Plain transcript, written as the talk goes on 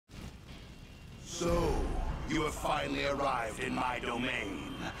So, you have finally arrived in my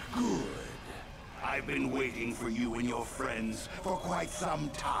domain. Good. I've been waiting for you and your friends for quite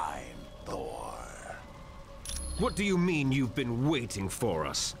some time, Thor. What do you mean you've been waiting for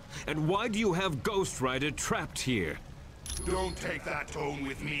us? And why do you have Ghost Rider trapped here? Don't take that tone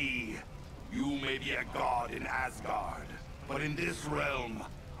with me. You may be a god in Asgard, but in this realm,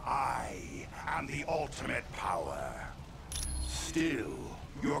 I am the ultimate power. Still,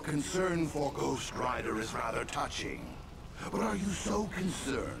 your concern for Ghost Rider is rather touching. But are you so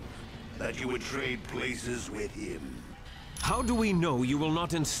concerned that you would trade places with him? How do we know you will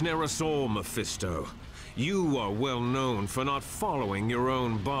not ensnare us all, Mephisto? You are well known for not following your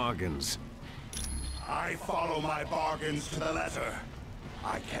own bargains. I follow my bargains to the letter.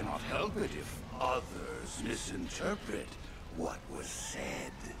 I cannot help it if others misinterpret what was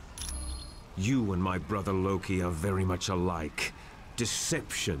said. You and my brother Loki are very much alike.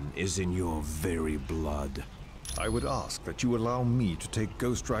 Deception is in your very blood. I would ask that you allow me to take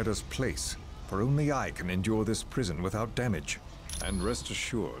Ghost Rider's place, for only I can endure this prison without damage. And rest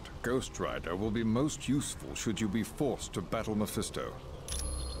assured, Ghost Rider will be most useful should you be forced to battle Mephisto.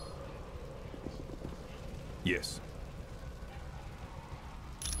 Yes.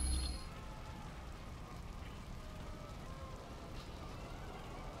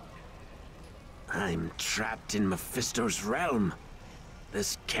 I'm trapped in Mephisto's realm.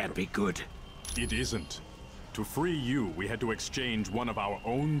 This can't be good. It isn't. To free you, we had to exchange one of our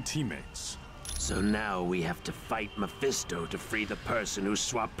own teammates. So now we have to fight Mephisto to free the person who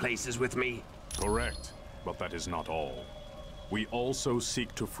swapped places with me? Correct, but that is not all. We also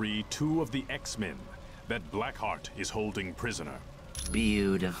seek to free 2 of the X-Men that Blackheart is holding prisoner.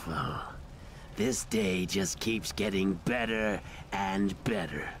 Beautiful. This day just keeps getting better and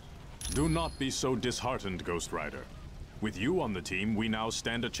better. Do not be so disheartened, Ghost Rider. With you on the team, we now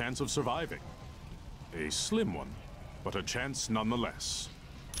stand a chance of surviving. A slim one, but a chance nonetheless.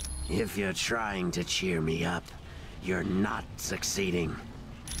 If you're trying to cheer me up, you're not succeeding.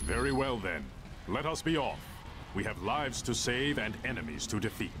 Very well then. Let us be off. We have lives to save and enemies to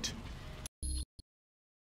defeat.